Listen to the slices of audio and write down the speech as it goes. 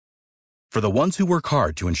For the ones who work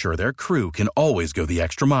hard to ensure their crew can always go the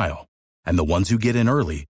extra mile, and the ones who get in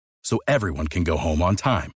early so everyone can go home on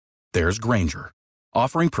time, there's Grainger,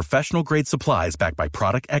 offering professional-grade supplies backed by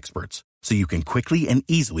product experts so you can quickly and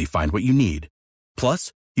easily find what you need.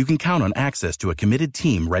 Plus, you can count on access to a committed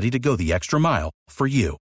team ready to go the extra mile for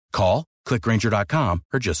you. Call, click Grainger.com,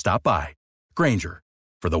 or just stop by. Grainger,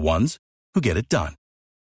 for the ones who get it done.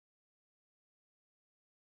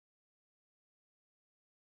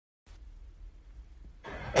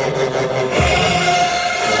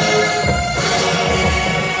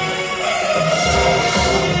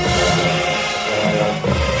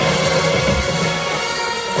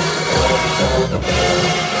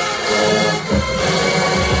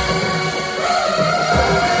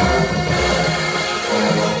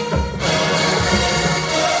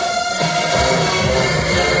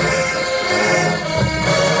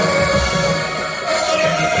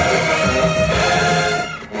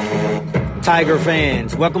 Tiger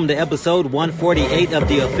fans, welcome to episode 148 of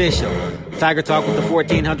the official Tiger Talk with the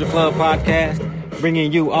 1400 Club podcast,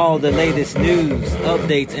 bringing you all the latest news,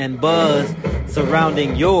 updates, and buzz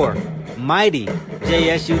surrounding your mighty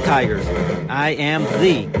JSU Tigers. I am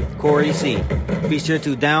the Corey C. Be sure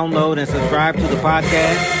to download and subscribe to the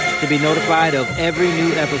podcast to be notified of every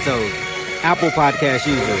new episode. Apple Podcast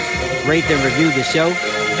users, rate and review the show,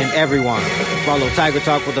 and everyone, follow Tiger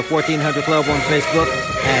Talk with the 1400 Club on Facebook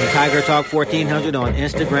and Tiger Talk 1400 on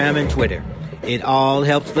Instagram and Twitter. It all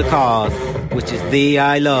helps the cause, which is the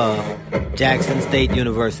I love, Jackson State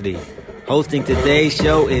University. Hosting today's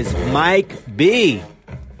show is Mike B.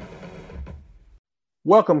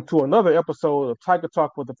 Welcome to another episode of Tiger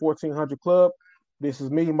Talk with the 1400 Club. This is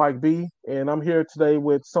me, Mike B, and I'm here today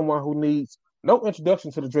with someone who needs no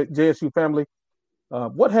introduction to the JSU family.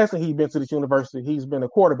 What hasn't he been to this university? He's been a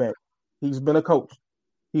quarterback. He's been a coach.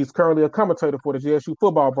 He's currently a commentator for the JSU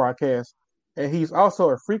football broadcast, and he's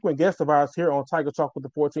also a frequent guest of ours here on Tiger Talk with the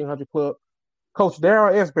 1400 Club. Coach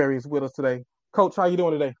Darryl Esberry is with us today. Coach, how you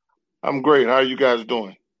doing today? I'm great. How are you guys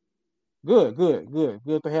doing? Good to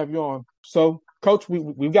have you on. So, Coach,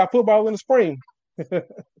 we've got football in the spring. What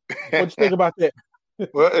you think about that?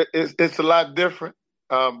 Well, it's a lot different,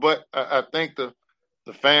 but I think the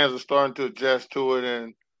fans are starting to adjust to it,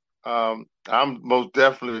 and I'm most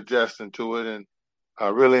definitely adjusting to it, and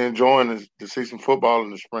really enjoying to see some football in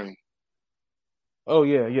the spring. Oh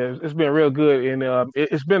yeah, it's been real good, and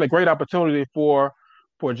it's been a great opportunity for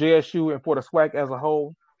JSU and for the SWAC as a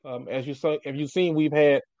whole. As you've seen, we've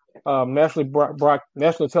had nationally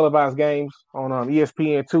televised games on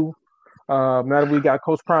ESPN2. Now that we got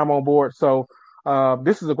Coach Prime on board, so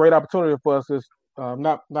this is a great opportunity for us. There's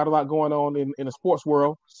not a lot going on in the sports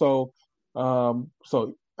world, so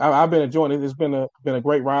I've been enjoying it. It's been a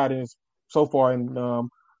great ride so far, and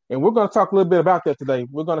we're going to talk a little bit about that today.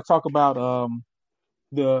 We're going to talk about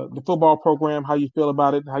the football program, how you feel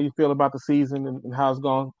about it, how you feel about the season, and how it's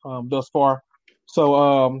gone thus far.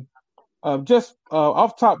 So just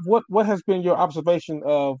off top, what has been your observation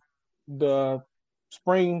of the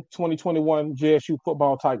spring 2021 JSU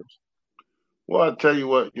football Tigers? Well, I'll tell you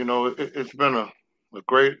what, it's been a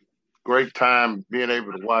great time being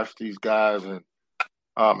able to watch these guys and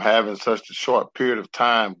having such a short period of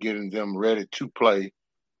time getting them ready to play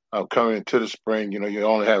coming into the spring. You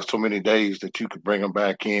only have so many days that you could bring them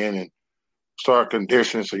back in and start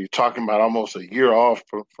conditioning. So you're talking about almost a year off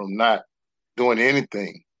from not doing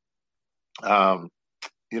anything.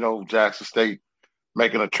 Jackson State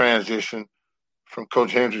making a transition from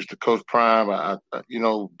Coach Hendricks to Coach Prime.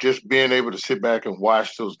 Just being able to sit back and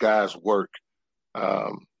watch those guys work.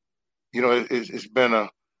 It's been a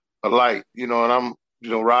light, and I'm,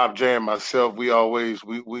 Rob J and myself, we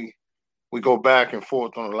go back and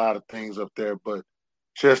forth on a lot of things up there, but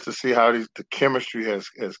just to see how the chemistry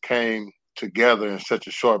has came together in such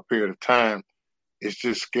a short period of time, it's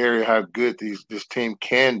just scary how good this team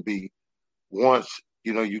can be once,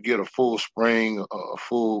 you get a full spring, a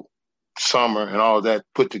full summer and all that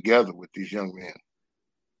put together with these young men.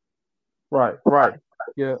 Right.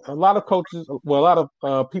 Yeah, a lot of coaches, a lot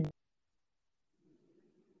of people,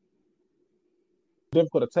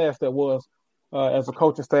 difficult a task that was as a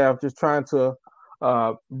coaching staff, just trying to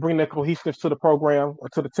bring that cohesiveness to the program, or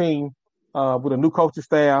to the team, with a new coaching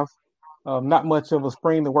staff, not much of a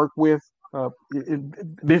spring to work with.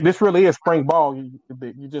 This really is spring ball.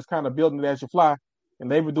 You just kind of building it as you fly, and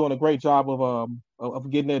they were doing a great job of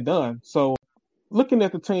getting it done. So, looking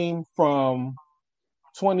at the team from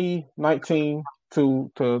 2019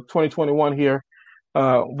 to 2021 here,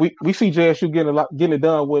 we see JSU getting it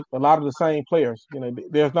done with a lot of the same players.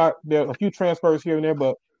 There are a few transfers here and there,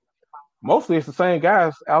 but mostly it's the same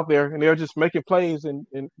guys out there, and they're just making plays, and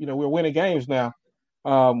we're winning games now.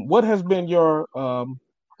 What has been your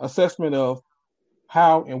assessment of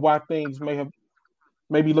how and why things may have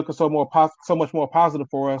maybe looking so much more positive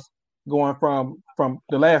for us going from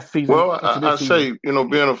the last season Well, into I this season? say,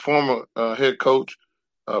 being a former head coach,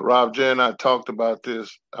 Rob J and I talked about this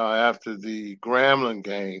after the Grambling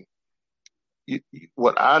game.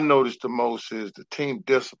 What I noticed the most is the team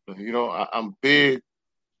discipline. I'm big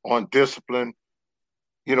on discipline.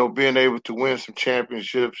 Being able to win some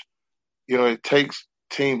championships. It takes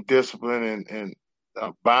team discipline and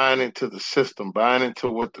buying into the system, buying into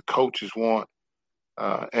what the coaches want,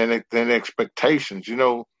 and then expectations.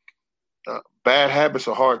 Bad habits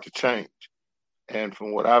are hard to change. And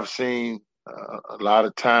from what I've seen, a lot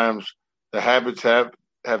of times the habits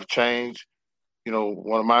have changed.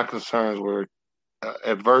 One of my concerns were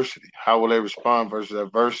adversity. How will they respond versus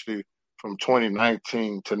adversity from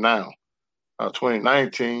 2019 to now?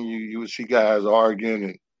 2019, you would see guys arguing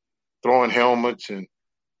and throwing helmets, and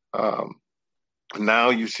um,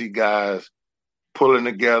 now you see guys pulling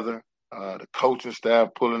together, the coaching staff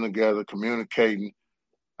pulling together, communicating.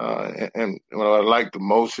 And what I like the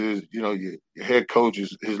most is, your head coach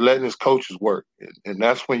is letting his coaches work. And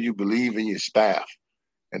that's when you believe in your staff.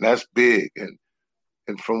 And that's big.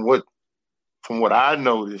 And from what I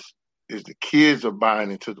noticed is the kids are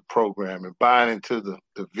buying into the program and buying into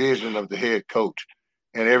the vision of the head coach.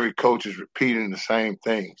 And every coach is repeating the same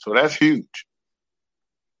thing. So that's huge.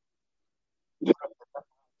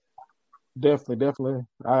 Definitely, definitely.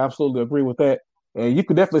 I absolutely agree with that. And you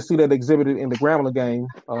could definitely see that exhibited in the Grambling game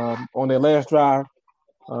on their last drive.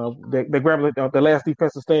 The Grambling, the last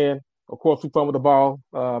defensive stand. Of course, we fumbled the ball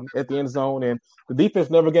at the end zone, and the defense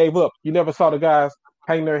never gave up. You never saw the guys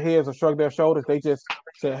hang their heads or shrug their shoulders. They just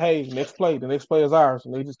said, "Hey, next play. The next play is ours,"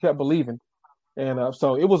 and they just kept believing. And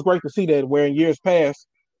so it was great to see that. Where in years past,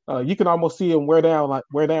 you can almost see them wear down,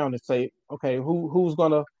 and say, "Okay, who's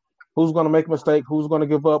gonna make a mistake? Who's gonna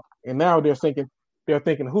give up?" And now they're thinking,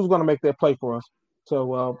 who's gonna make that play for us?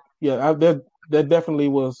 So yeah, that definitely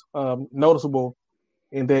was noticeable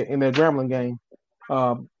in that Grambling game.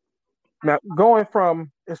 Um, Now going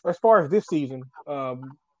from as far as this season,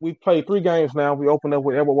 we played 3 games now. We opened up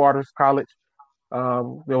with Edward Waters College.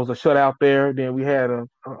 There was a shutout there. Then we had a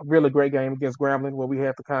really great game against Grambling where we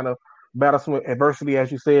had to kind of battle some adversity,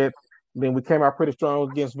 as you said. Then we came out pretty strong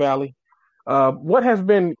against Valley. What has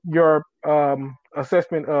been your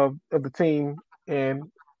assessment of the team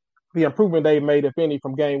and the improvement they made, if any,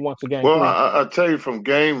 from game one to game Well, three? I tell you, from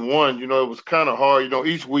game one, it was kind of hard.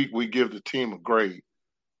 Each week we give the team a grade,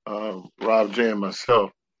 Rob J and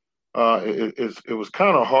myself. It was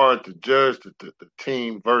kind of hard to judge the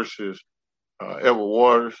team versus Edward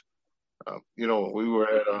Waters. When we were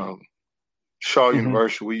at Shaw Mm-hmm.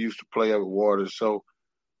 University, we used to play Edward Waters. So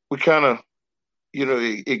we kind of,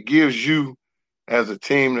 it gives you as a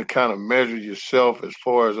team to kind of measure yourself as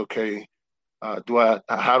far as, okay, how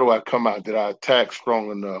do I come out? Did I attack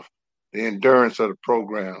strong enough? The endurance of the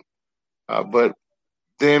program. But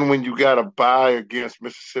then when you got a bye against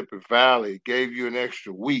Mississippi Valley, it gave you an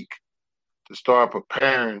extra week to start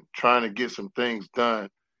preparing, trying to get some things done.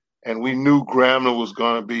 And we knew Grambling was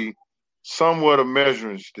going to be somewhat a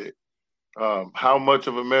measuring stick. How much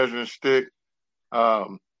of a measuring stick?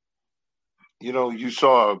 Um, you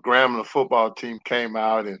saw a Grambling football team came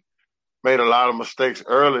out and made a lot of mistakes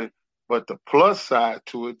early, but the plus side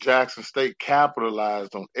to it, Jackson State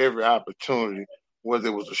capitalized on every opportunity, whether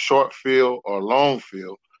it was a short field or a long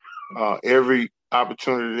field. Every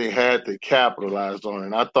opportunity they had, they capitalized on it.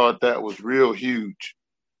 And I thought that was real huge.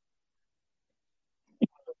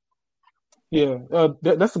 Yeah,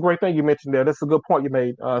 that's a great thing you mentioned there. That's a good point you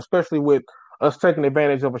made, especially with us taking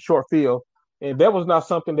advantage of a short field. And that was not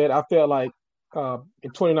something that I felt like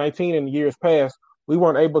in 2019 and the years past, we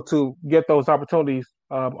weren't able to get those opportunities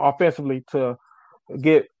offensively to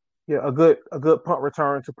get a good punt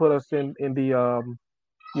return to put us in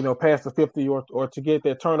the past the 50 or to get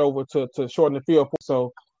that turnover to shorten the field.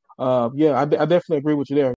 So yeah, I definitely agree with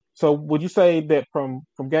you there. So would you say that from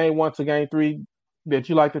game one to game three that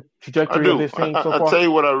you like the I trajectory of do. this team so I far? tell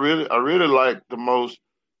you what I really like the most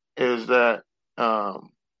is that um,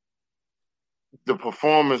 the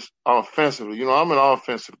performance offensively. I'm an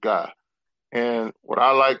offensive guy. And what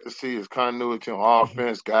I like to see is continuity on Mhm.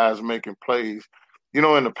 offense, guys making plays. In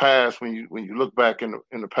the past, when you look back in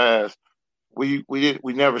the past, we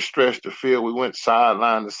never stretched the field. We went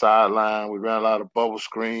sideline to sideline. We ran a lot of bubble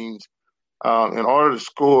screens. In order to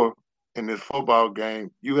score in this football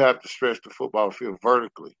game, you have to stretch the football field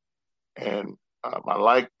vertically. And I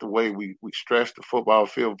like the way we stretch the football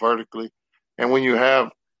field vertically. And when you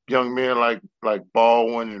have young men like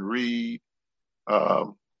Baldwin and Reed.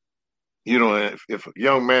 Um, if a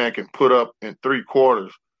young man can put up in 3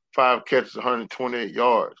 quarters 5 catches, 128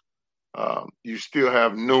 yards, you still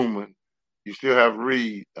have Newman, you still have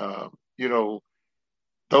Reed. Those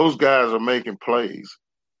guys are making plays.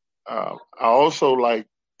 I also like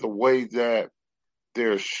the way that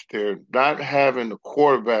they're not having the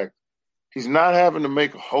quarterback. He's not having to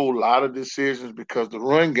make a whole lot of decisions because the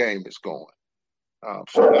run game is going.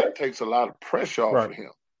 So that takes a lot of pressure off of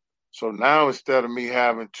him. So now instead of me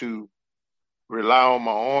having to rely on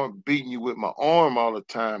my arm, beating you with my arm all the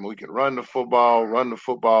time, we can run the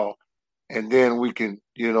football, and then we can,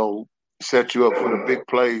 set you up for the big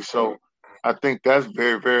plays. So I think that's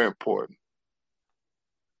very, very important.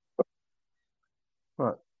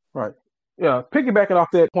 Right. Yeah, piggybacking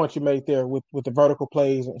off that point you made there with the vertical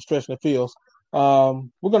plays and stretching the fields,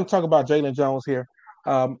 we're going to talk about Jalen Jones here.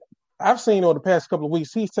 I've seen over the past couple of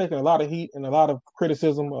weeks, he's taken a lot of heat and a lot of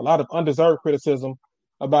criticism, a lot of undeserved criticism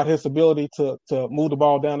about his ability to move the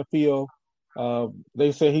ball down the field.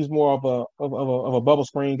 They say he's more of a bubble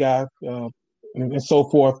screen guy and so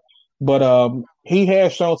forth, but he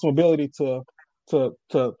has shown some ability to throw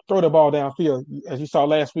the ball downfield. As you saw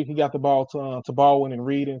last week, he got the ball to Baldwin and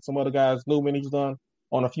Reed and some other guys. Newman, he's done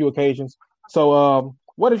on a few occasions. So,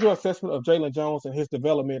 what is your assessment of Jalen Jones and his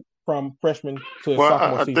development from freshman to his Well,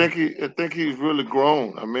 sophomore season? I think he's really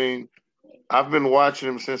grown. I mean, I've been watching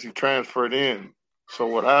him since he transferred in. So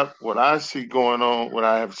what I see going on, what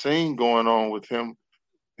I have seen going on with him,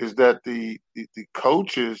 is that the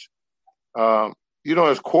coaches, as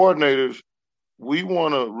coordinators, we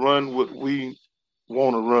want to run what we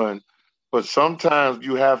want to run, but sometimes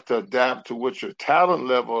you have to adapt to what your talent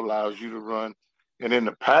level allows you to run. And in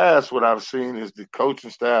the past, what I've seen is the coaching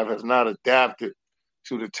staff has not adapted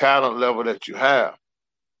to the talent level that you have.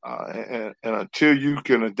 And until you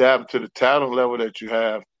can adapt to the talent level that you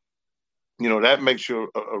have, that makes you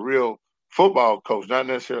a real football coach, not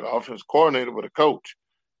necessarily an offense coordinator, but a coach.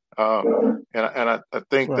 I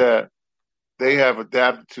think that they have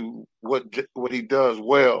adapted to what he does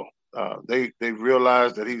well. They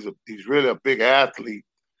realize that he's really a big athlete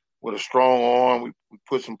with a strong arm. We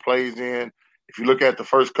put some plays in. If you look at the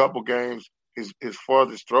first couple games, his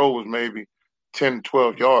farthest throw was maybe 10 to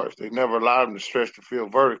 12 yards. They never allowed him to stretch the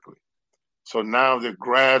field vertically. So now they're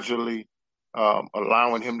gradually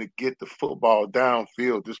allowing him to get the football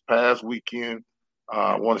downfield. This past weekend,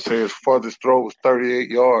 I want to say his farthest throw was 38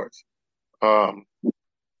 yards. But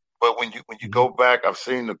when you go back, I've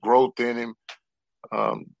seen the growth in him.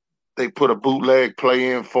 They put a bootleg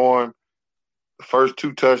play in for him. The first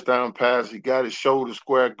 2 touchdown passes, he got his shoulder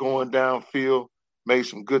square going downfield, made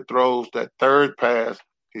some good throws. That third pass,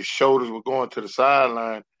 his shoulders were going to the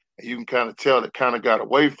sideline, and you can kind of tell it kind of got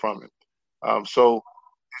away from him. So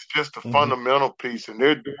it's just a fundamental piece, and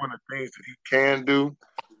they're doing the things that he can do.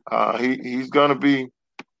 He's gonna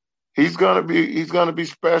be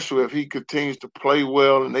special if he continues to play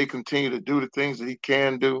well and they continue to do the things that he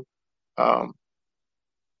can do.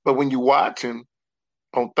 But when you watch him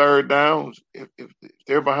on third downs, if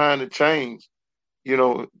they're behind the chains,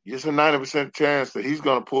 it's a 90% chance that he's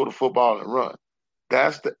going to pull the football and run.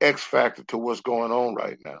 That's the X factor to what's going on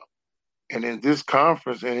right now. And in this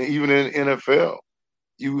conference, and even in NFL,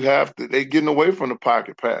 they're getting away from the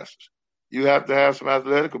pocket passes. You have to have some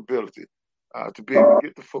athletic ability to be able to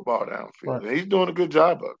get the football downfield. Right. And he's doing a good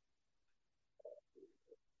job of it.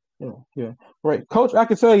 Yeah. Right. Coach, I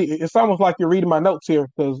can tell you, it's almost like you're reading my notes here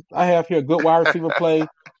because I have here good wide receiver play,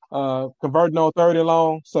 converting on 30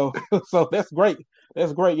 long. So that's great.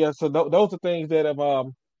 That's great. Yeah. So those are things that have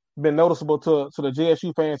been noticeable to the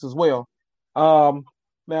JSU fans as well.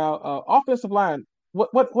 Now, offensive line,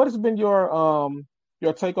 what has been your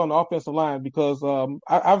take on the offensive line? Because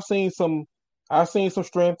I've seen some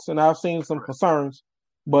strengths and I've seen some concerns.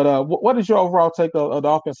 But what is your overall take of the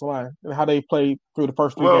offensive line and how they played through the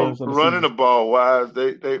first 3 games of the running season? the ball wise,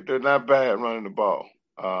 they're not bad running the ball.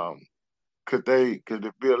 Could it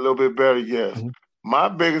be a little bit better? Yes. Mm-hmm. My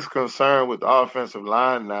biggest concern with the offensive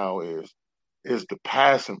line now is the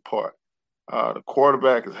passing part. The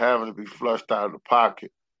quarterback is having to be flushed out of the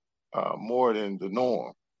pocket more than the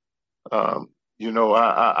norm.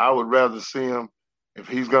 I would rather see him if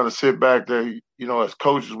he's going to sit back there. As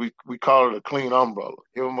coaches, we call it a clean umbrella.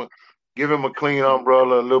 Give him a clean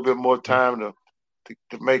umbrella, a little bit more time to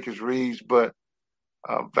make his reads. But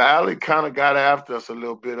Valley kind of got after us a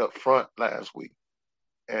little bit up front last week,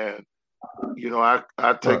 and I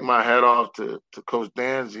take my hat off to Coach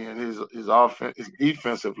Danzy and his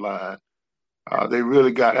defensive line. They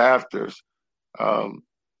really got after us.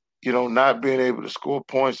 not being able to score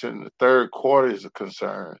points in the third quarter is a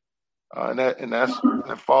concern,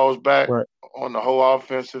 that falls back Right. on the whole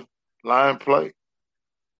offensive line play.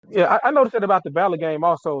 Yeah, I noticed that about the Valley game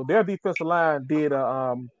also. Their defensive line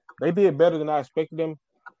they did better than I expected them,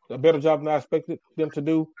 a better job than I expected them to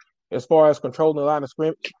do as far as controlling the line of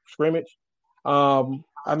scrimmage.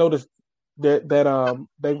 I noticed that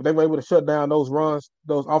they were able to shut down those runs,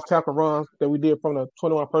 those off tackle runs that we did from the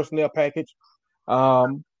 21 personnel package.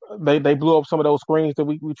 Um, they blew up some of those screens that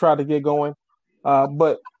we tried to get going.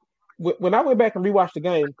 But when I went back and rewatched the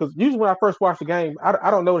game, because usually when I first watch the game,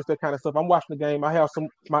 I don't notice that kind of stuff. I'm watching the game, I have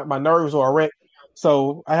my nerves are a wreck,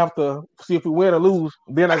 so I have to see if we win or lose.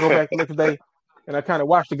 Then I go back the next day and I kind of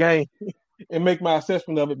watch the game and make my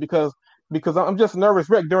assessment of it because I'm just a nervous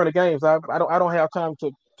wreck during the games. I don't have time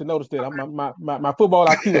to notice that. My football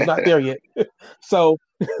IQ is not there yet. So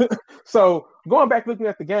so going back looking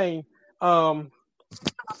at the game, um,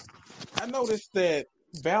 I noticed that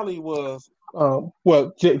Valley was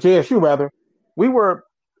JSU rather. We were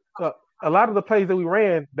a lot of the plays that we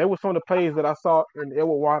ran. They were some of the plays that I saw in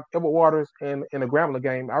Edward Waters and in the Grambling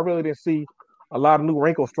game. I really didn't see a lot of new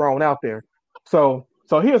wrinkles thrown out there. So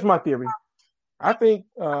here's my theory. I think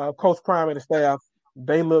Coach Prime and the staff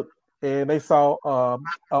they looked and they saw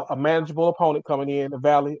a manageable opponent coming in the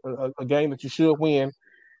Valley, a game that you should win,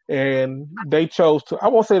 and they chose to. I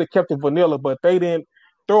won't say they kept it vanilla, but they didn't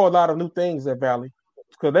throw a lot of new things at Valley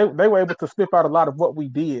because they were able to sniff out a lot of what we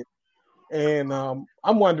did. And I'm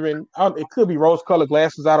wondering, it could be rose-colored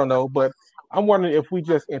glasses, I don't know, but I'm wondering if we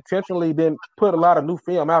just intentionally didn't put a lot of new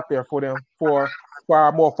film out there for them for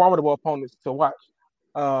our more formidable opponents to watch.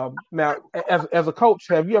 Now, as a coach,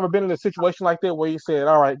 have you ever been in a situation like that where you said,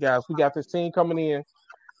 "All right, guys, we got this team coming in.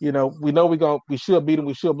 We know we should beat them,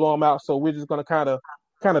 we should blow them out, so we're just gonna kind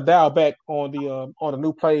of dial back on the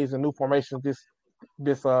new plays and new formations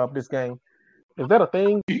this game." Is that a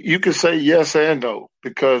thing? You can say yes and no,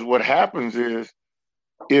 because what happens is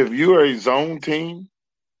if you're a zone team,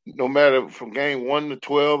 no matter from game 1 to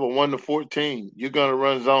 12 or 1 to 14, you're going to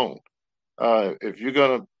run zone. If you're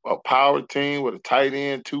going to a power team with a tight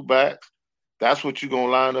end, two backs, that's what you're going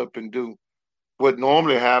to line up and do. What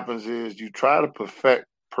normally happens is you try to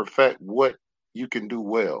perfect what you can do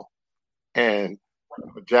well. And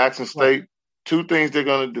Jackson State, two things they're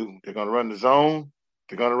going to do. They're going to run the zone,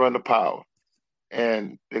 they're going to run the power.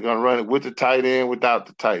 And they're going to run it with the tight end, without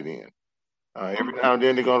the tight end. Every now and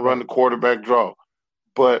then they're going to run the quarterback draw.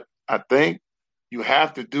 But I think you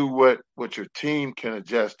have to do what your team can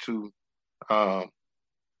adjust to, can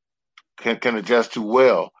adjust to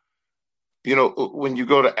well. When you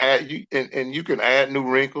go to add, and you can add new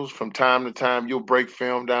wrinkles from time to time. You'll break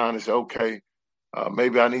film down and say, okay,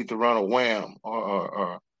 maybe I need to run a wham,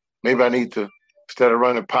 or maybe I need to, instead of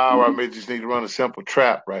running power, I may just need to run a simple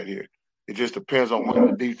trap right here. It just depends on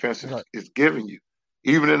what the defense is giving you.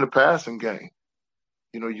 Even in the passing game,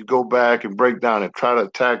 you go back and break down and try to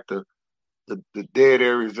attack the dead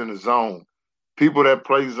areas in the zone. People that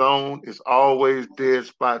play zone, is always dead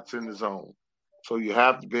spots in the zone. So you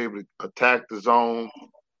have to be able to attack the zone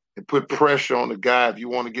and put pressure on the guy if you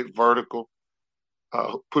want to get vertical.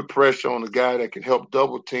 Put pressure on the guy that can help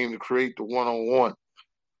double team to create the one-on-one.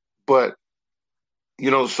 But,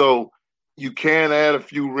 so you can add a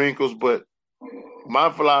few wrinkles, but my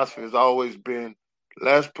philosophy has always been,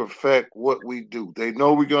 let's perfect what we do. They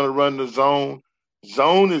know we're going to run the zone.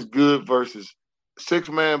 Zone is good versus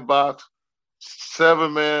 6-man box,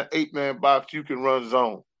 7-man, 8-man box. You can run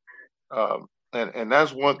zone. And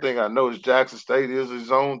that's one thing I know is Jackson State is a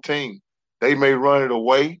zone team. They may run it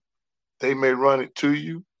away. They may run it to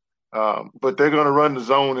you. But they're going to run the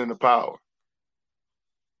zone in the power.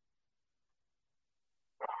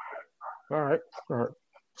 All right.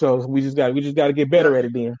 So we just got to get better at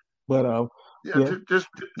it then. But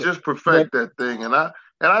just perfect that thing, and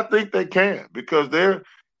I think they can, because they're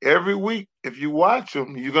every week. If you watch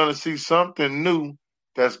them, you're going to see something new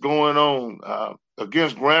that's going on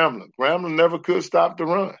against Grambling. Grambling never could stop the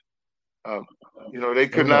run. They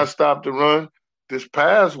could not stop the run this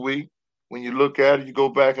past week. When you look at it, you go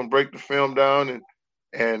back and break the film down,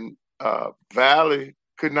 and Valley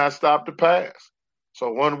could not stop the pass. So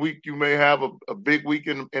one week you may have a big week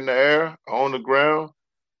in the air or on the ground.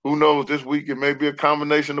 Who knows? This week it may be a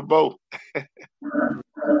combination of both.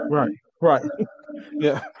 Right.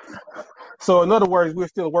 Yeah. So in other words, we're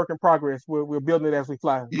still a work in progress. We're building it as we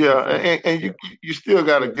fly. Yeah, and you still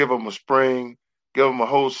got to give them a spring, give them a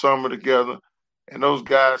whole summer together, and those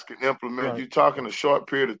guys can implement. Right. You're talking a short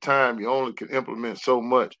period of time. You only can implement so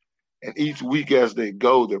much, and each week as they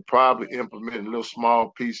go, they're probably implementing little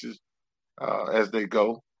small pieces as they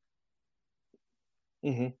go.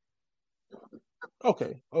 Mm-hmm.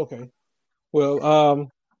 Okay. Okay. Well,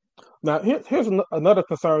 now here's another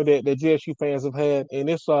concern that GSU fans have had, and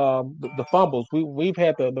it's the fumbles. We've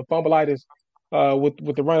had the fumbleitis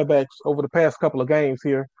with the running backs over the past couple of games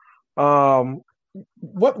here. Um,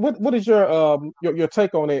 what is your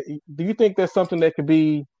take on it? Do you think that's something that could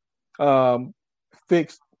be um,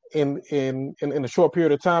 fixed in a short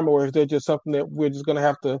period of time, or is there just something that we're just going to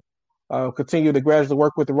have to continue to gradually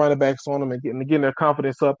work with the running backs on them and getting their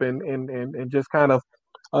confidence up and just kind of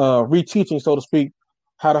reteaching, so to speak,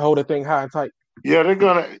 how to hold the thing high and tight? Yeah, they're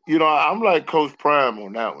gonna. I'm like Coach Prime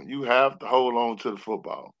on that one. You have to hold on to the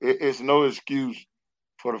football. It's no excuse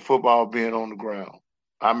for the football being on the ground.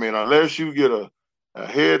 I mean, unless you get a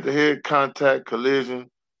head-to-head contact collision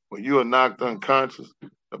where you are knocked unconscious,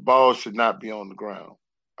 the ball should not be on the ground.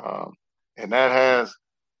 Um, and that has,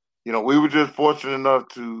 we were just fortunate enough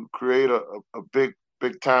to create a big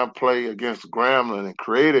time play against Grambling and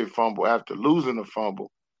create a fumble after losing a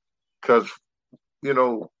fumble because you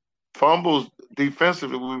know, fumbles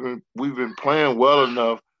defensively. We've been playing well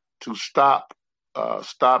enough to stop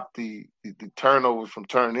the turnovers from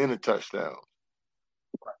turning into touchdowns.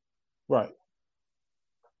 Right,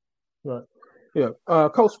 right. Yeah,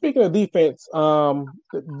 Coach. Speaking of defense, the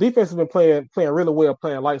defense has been playing really well,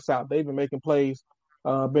 playing lights out. They've been making plays,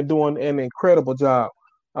 been doing an incredible job.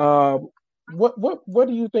 Um, what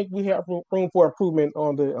do you think we have room for improvement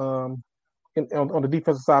on on the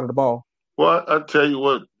defensive side of the ball? Well, I tell you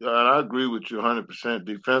what, and I agree with you 100%.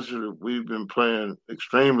 Defensively, we've been playing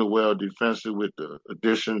extremely well defensively with the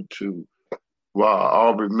addition to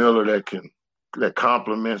Aubrey Miller that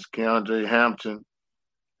complements Keandre Hampton,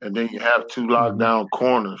 and then you have two Mm-hmm. lockdown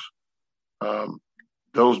corners. Um,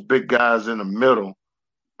 those big guys in the middle,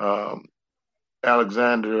 um,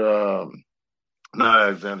 Alexander, not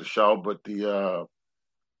Alexander Shaw, but the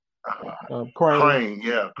Crane. Crane.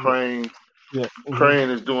 Yeah, Yeah. Crane. Yeah. Mm-hmm. Crane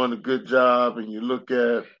is doing a good job, and you look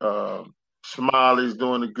at Smiley's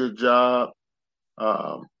doing a good job.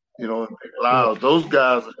 Um, Yeah. Lyles, those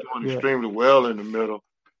guys are doing Yeah. extremely well in the middle.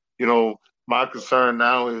 My concern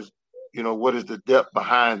now is, what is the depth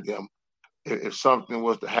behind them if something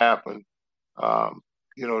was to happen? Um,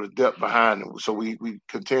 the depth behind them. So we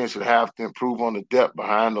continuously have to improve on the depth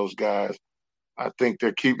behind those guys. I think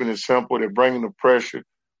they're keeping it simple. They're bringing the pressure.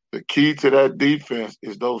 The key to that defense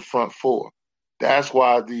is those front four. That's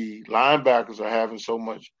why the linebackers are having so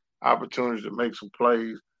much opportunity to make some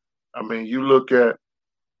plays. I mean, you look at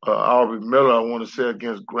Aubrey Miller, I want to say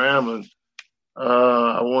against Grambling,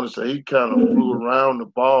 I want to say he kind of flew around the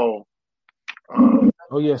ball.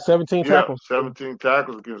 Oh yeah, 17 Yeah, tackles. 17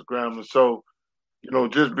 tackles against Grambling. So,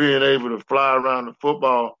 just being able to fly around the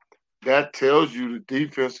football, that tells you the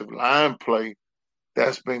defensive line play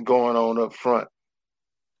that's been going on up front.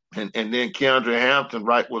 And then Keandre Hampton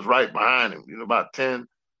was right behind him, about 10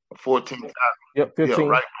 or 14 tackles. Yep, Yeah, 15.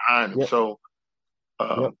 right behind him. Yep. So,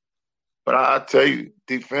 Yep. but I tell you,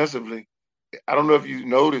 defensively, I don't know if you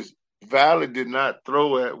noticed, Valley did not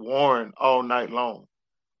throw at Warren all night long.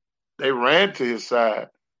 They ran to his side,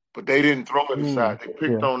 but they didn't throw at his side. They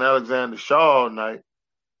picked Yeah. on Alexander Shaw all night.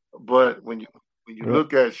 But when you Yep.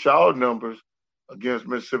 look at Shaw numbers against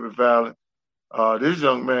Mississippi Valley, this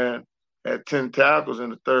young man had 10 tackles in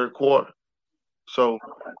the third quarter. So,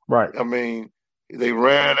 Right. I mean, they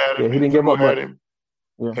ran at Yeah, him he and didn't give threw up at much. him,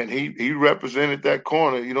 Yeah. and he represented that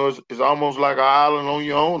corner. It's almost like an island on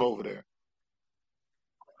your own over there.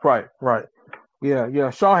 Right. Right. Yeah. Yeah.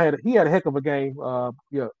 Shaw had a heck of a game.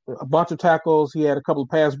 Yeah, a bunch of tackles. He had a couple of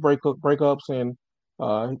pass breakups, and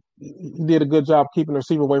he did a good job keeping the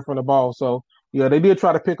receiver away from the ball. So yeah, they did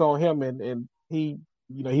try to pick on him, and he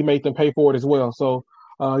he made them pay for it as well. So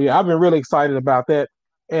yeah, I've been really excited about that,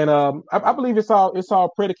 and I believe it's all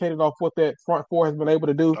predicated off what that front four has been able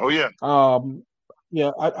to do. Oh yeah, Um, yeah,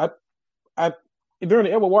 I during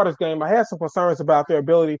the Edward Waters game, I had some concerns about their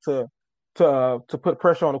ability to put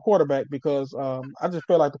pressure on the quarterback because I just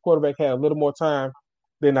felt like the quarterback had a little more time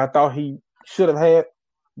than I thought he should have had,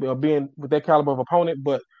 being with that caliber of opponent.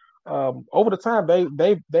 But over the time,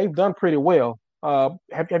 they've done pretty well.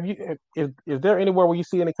 Have you is there anywhere where you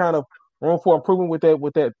see any kind of room for improvement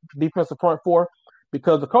with that defensive front four?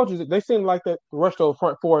 Because the coaches they seem like that rush those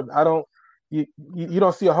front four. I don't you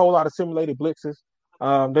don't see a whole lot of simulated blitzes.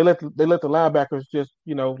 They let the linebackers just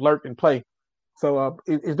lurk and play. So,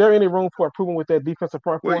 is there any room for improvement with that defensive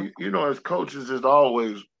front well, four? as coaches, there's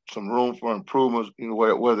always some room for improvements.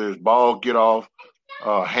 Whether it's ball get off,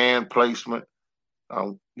 hand placement,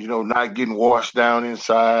 not getting washed down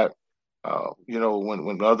inside.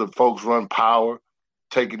 When other folks run power,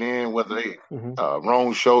 take it in, whether they Mm-hmm.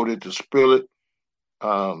 wrong shoulder to spill it.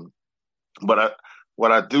 Um, but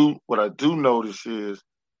what I do notice is,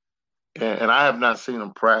 and I have not seen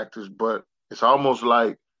them practice, but it's almost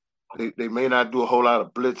like they may not do a whole lot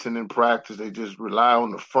of blitzing in practice. They just rely on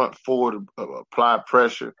the front four to apply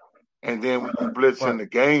pressure. And then when you blitz in the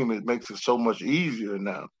game, it makes it so much easier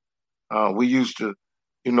now. We used to,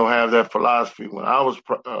 have that philosophy. When I was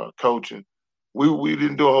coaching, we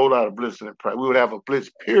didn't do a whole lot of blitzing in practice. We would have a blitz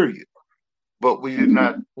period, but we did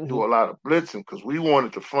not do a lot of blitzing because we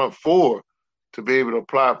wanted the front four to be able to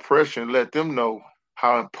apply pressure and let them know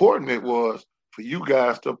how important it was for you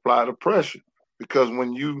guys to apply the pressure. Because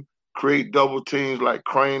when you create double teams like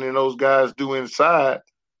Crane and those guys do inside,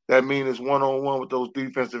 that means it's one-on-one with those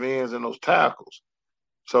defensive ends and those tackles.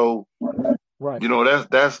 So,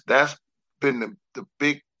 that's been the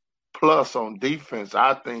big plus on defense.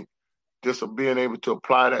 I think just of being able to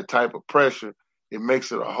apply that type of pressure, it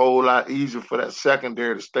makes it a whole lot easier for that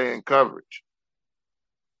secondary to stay in coverage.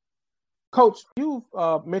 Coach, you've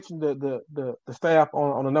mentioned the staff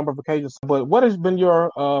on a number of occasions, but what has been your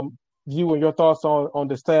view and your thoughts on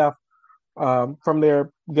the staff from their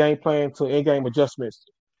game plan to in-game adjustments?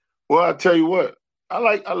 Well, I tell you what,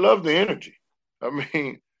 I love the energy. I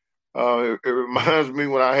mean, it reminds me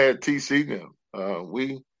when I had TC them.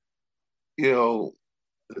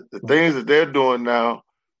 The things that they're doing now,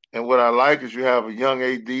 and what I like is you have a young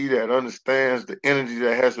AD that understands the energy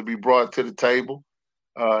that has to be brought to the table,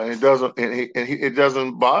 and it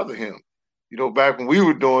doesn't bother him. Back when we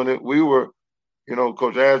were doing it, we were,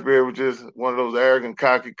 Coach Asbury was just one of those arrogant,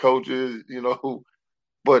 cocky coaches,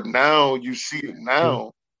 But now you see it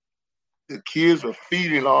now. The kids are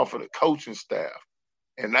feeding off of the coaching staff,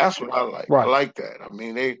 and that's what I like. Right. I like that. I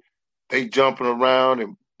mean, they jumping around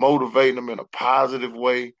and motivating them in a positive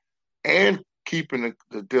way, and keeping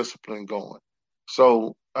the discipline going.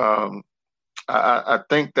 So I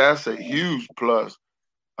think that's a huge plus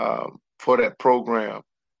for that program,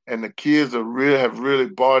 and the kids have really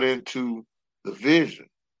bought into the vision,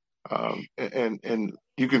 and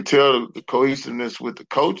you can tell the cohesiveness with the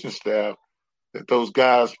coaching staff. That those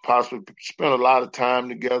guys possibly spend a lot of time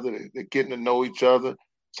together. They're getting to know each other.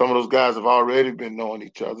 Some of those guys have already been knowing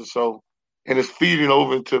each other. So, and it's feeding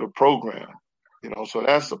over into the program, so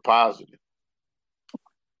that's a positive.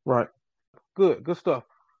 Right. Good stuff.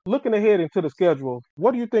 Looking ahead into the schedule,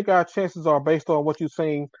 what do you think our chances are based on what you've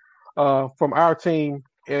seen from our team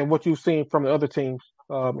and what you've seen from the other teams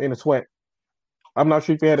in the SWAC? I'm not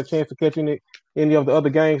sure if you had a chance to catch any of the other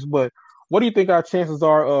games, but what do you think our chances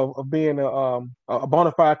are of being a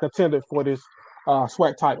bona fide contender for this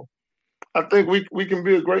SWAC title? I think we can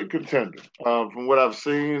be a great contender. From what I've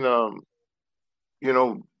seen,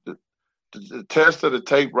 the test of the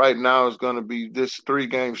tape right now is going to be this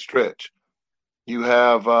 3-game stretch. You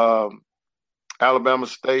have Alabama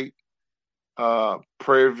State,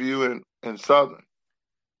 Prairie View, and Southern.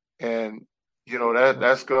 And,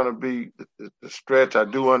 that's going to be the stretch. I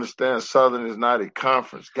do understand Southern is not a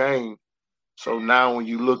conference game. So now when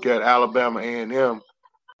you look at Alabama A&M,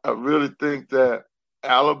 I really think that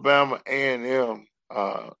Alabama A&M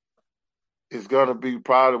is going to be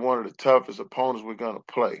probably one of the toughest opponents we're going to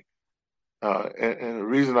play. And the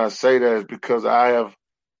reason I say that is because I have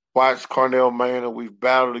watched Cornell Manor. We've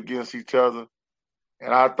battled against each other.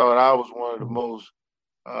 And I thought I was one of the most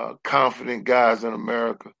confident guys in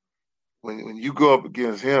America. When you go up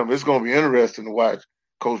against him, it's going to be interesting to watch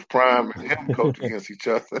Coach Prime and him coach against each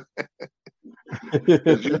other.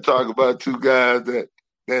 Because you talk about two guys that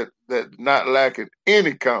not lacking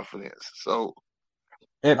any confidence. So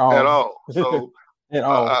at all. So at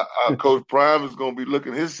all. Coach Prime is going to be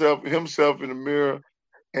looking himself in the mirror,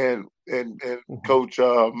 and Coach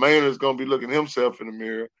Maynard is going to be looking himself in the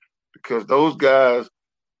mirror, because those guys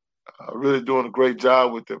are really doing a great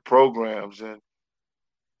job with their programs. And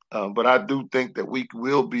but I do think that we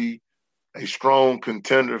will be a strong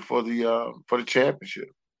contender for the championship.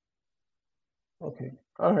 Okay.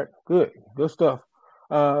 All right. Good stuff.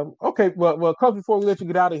 Okay. Well, Coach, before we let you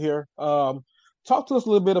get out of here, talk to us a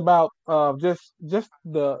little bit about just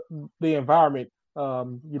the environment,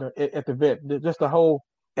 at the vet, just the whole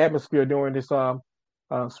atmosphere during this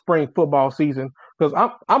spring football season. Because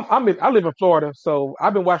I live in Florida, so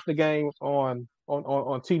I've been watching the games on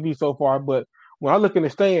TV so far. But when I look in the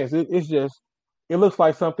stands, it looks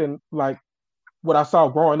like something like what I saw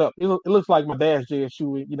growing up. It looks like my dad's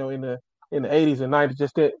JSU, in the 80s and 90s.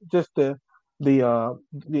 Just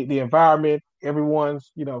the environment,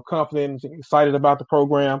 everyone's confident, and excited about the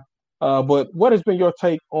program. But what has been your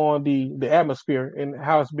take on the atmosphere and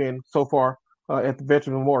how it's been so far at the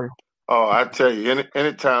Veterans Memorial? Oh, I tell you,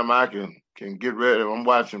 anytime I can get ready, I'm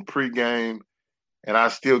watching pregame, and I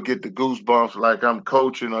still get the goosebumps like I'm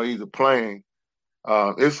coaching or either playing.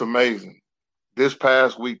 It's amazing. This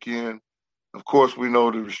past weekend, of course, we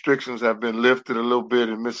know the restrictions have been lifted a little bit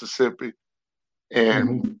in Mississippi,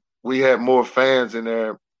 and we had more fans in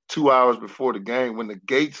there 2 hours before the game when the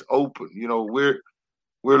gates opened. You know, we're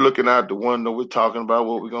looking out the window. We're talking about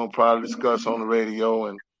what we're going to probably discuss on the radio.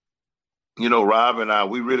 And, you know, Rob and I,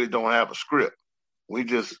 we really don't have a script. We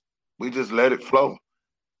just let it flow.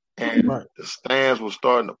 And the stands were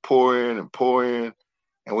starting to pour in.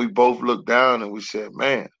 And we both looked down and we said,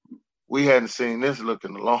 man, we hadn't seen this look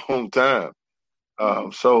in a long time.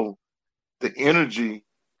 So the energy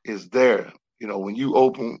is there. You know, when you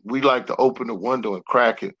open, we like to open the window and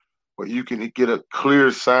crack it where you can get a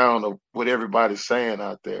clear sound of what everybody's saying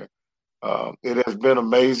out there. It has been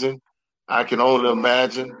amazing. I can only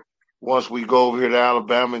imagine once we go over here to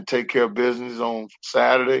Alabama and take care of business on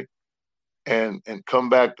Saturday and come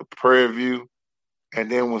back to Prairie View,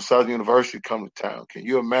 and then when Southern University come to town. Can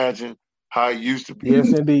you imagine how it used to be?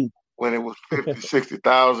 Yes, indeed. When it was 50,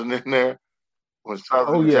 60,000 in there, when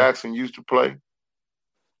Southern Jackson used to play.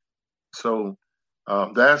 So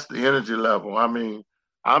that's the energy level. I mean,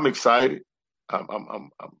 I'm excited. I'm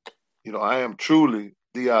you know, I am truly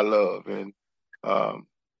D.I. Love, and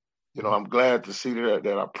you know, I'm glad to see that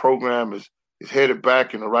our program is headed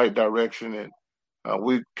back in the right direction, and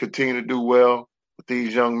we continue to do well with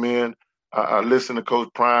these young men. I listened to Coach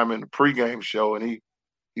Prime in the pregame show, and he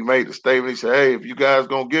made the statement. He said, "Hey, if you guys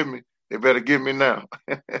gonna give me, they better give me now."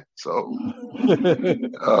 So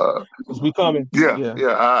it's becoming.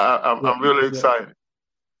 I'm really excited.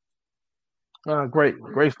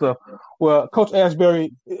 Great stuff. Well, Coach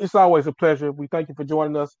Asbury, it's always a pleasure. We thank you for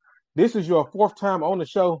joining us. This is your fourth time on the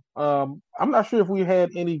show. I'm not sure if we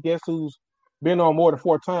had any guests who's been on more than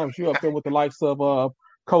 4 times. You're up there with the likes of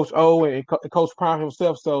Coach O and Coach Prime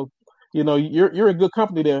himself. So, you know, you're in good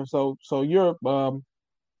company there. So you're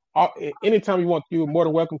anytime you want, you're more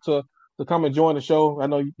than welcome to come and join the show. I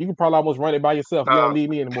know you can probably almost run it by yourself. You don't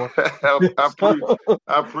need me anymore. I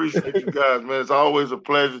appreciate you guys, man. It's always a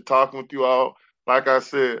pleasure talking with you all. Like I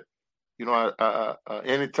said, you know,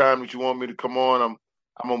 anytime that you want me to come on, I'm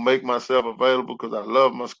gonna make myself available because I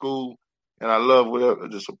love my school and I love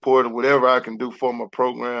the support of whatever I can do for my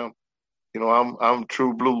program. You know, I'm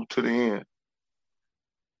true blue to the end.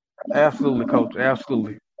 Absolutely, Coach.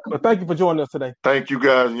 Absolutely. Well, thank you for joining us today. Thank you,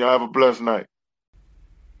 guys, and y'all have a blessed night.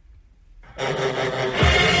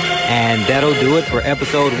 And that'll do it for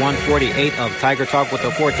episode 148 of Tiger Talk with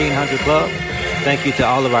the 1400 Club. Thank you to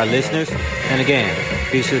all of our listeners. And again,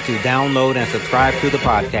 be sure to download and subscribe to the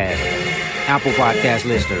podcast. Apple Podcast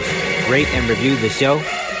listeners, rate and review the show.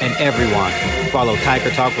 And everyone, follow Tiger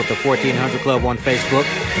Talk with the 1400 Club on Facebook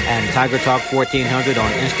and Tiger Talk 1400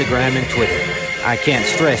 on Instagram and Twitter. I can't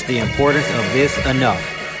stress the importance of this enough.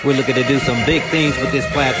 We're looking to do some big things with this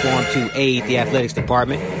platform to aid the athletics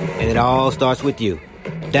department, and it all starts with you.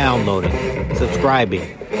 Downloading,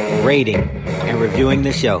 subscribing, rating, and reviewing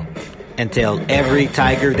the show. And tell every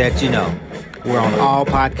Tiger that you know. We're on all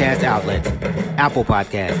podcast outlets. Apple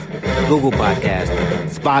Podcasts, Google Podcasts,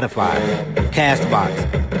 Spotify, CastBox,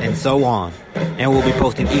 and so on. And we'll be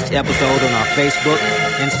posting each episode on our Facebook,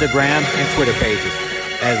 Instagram, and Twitter pages.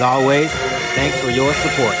 As always, thanks for your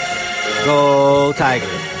support. Go Tigers.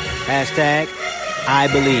 Hashtag I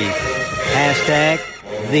believe. Hashtag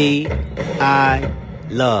the I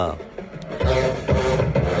love.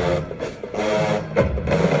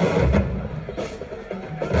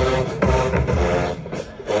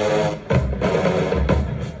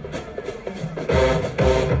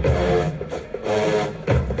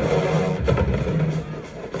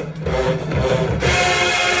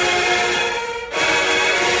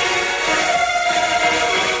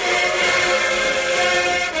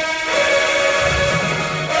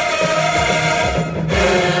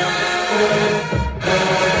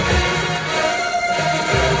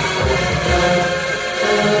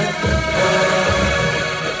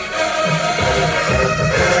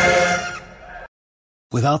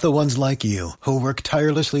 Without the ones like you, who work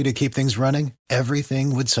tirelessly to keep things running,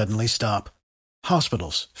 everything would suddenly stop.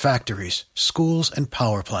 Hospitals, factories, schools, and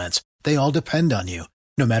power plants, they all depend on you.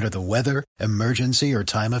 No matter the weather, emergency, or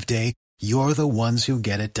time of day, you're the ones who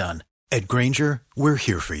get it done. At Grainger, we're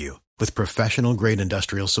here for you with professional-grade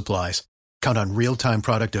industrial supplies. Count on real-time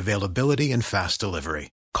product availability and fast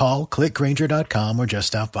delivery. Call, click Grainger.com, or just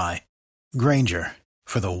stop by. Grainger,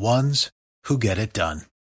 for the ones who get it done.